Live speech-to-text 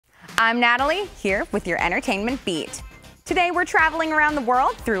I'm Natalie, here with your entertainment beat. Today we're traveling around the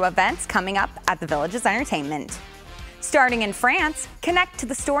world through events coming up at the Villages Entertainment. Starting in France, connect to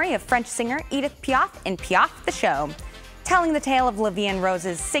the story of French singer Edith Piaf in Piaf the Show. Telling the tale of La Vie en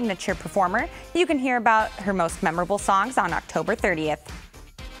Rose's signature performer, you can hear about her most memorable songs on October 30th.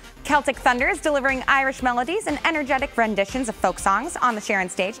 Celtic Thunder is delivering Irish melodies and energetic renditions of folk songs on the Sharon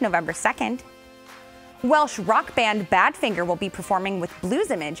stage November 2nd. Welsh rock band Badfinger will be performing with Blues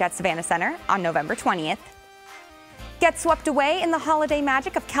Image at Savannah Center on November 20th. Get swept away in the holiday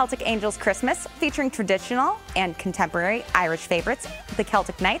magic of Celtic Angels Christmas, featuring traditional and contemporary Irish favorites, the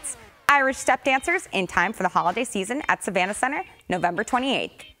Celtic Knights, Irish step dancers in time for the holiday season at Savannah Center, November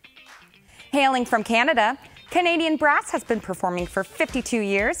 28th. Hailing from Canada, Canadian Brass has been performing for 52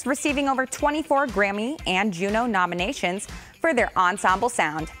 years, receiving over 24 Grammy and Juno nominations for their ensemble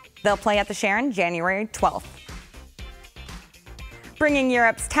sound. They'll play at the Sharon January 12th. Bringing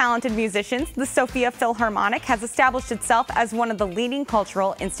Europe's talented musicians, the Sofia Philharmonic has established itself as one of the leading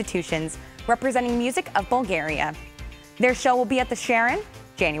cultural institutions representing music of Bulgaria. Their show will be at the Sharon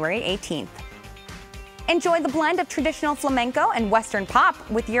January 18th. Enjoy the blend of traditional flamenco and Western pop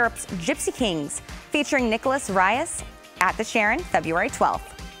with Europe's Gypsy Kings, featuring Nicholas Reyes at the Sharon February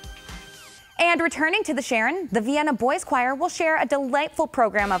 12th. And returning to the Sharon, the Vienna Boys Choir will share a delightful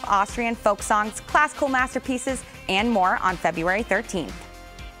program of Austrian folk songs, classical masterpieces, and more on February 13th.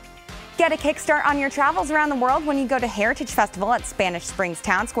 Get a kickstart on your travels around the world when you go to Heritage Festival at Spanish Springs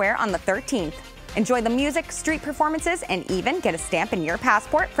Town Square on the 13th. Enjoy the music, street performances, and even get a stamp in your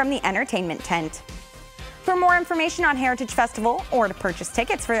passport from the entertainment tent. For more information on Heritage Festival or to purchase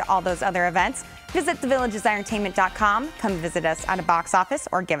tickets for all those other events, visit thevillagesentertainment.com, come visit us at a box office,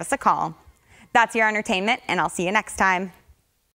 or give us a call. That's your entertainment, and I'll see you next time.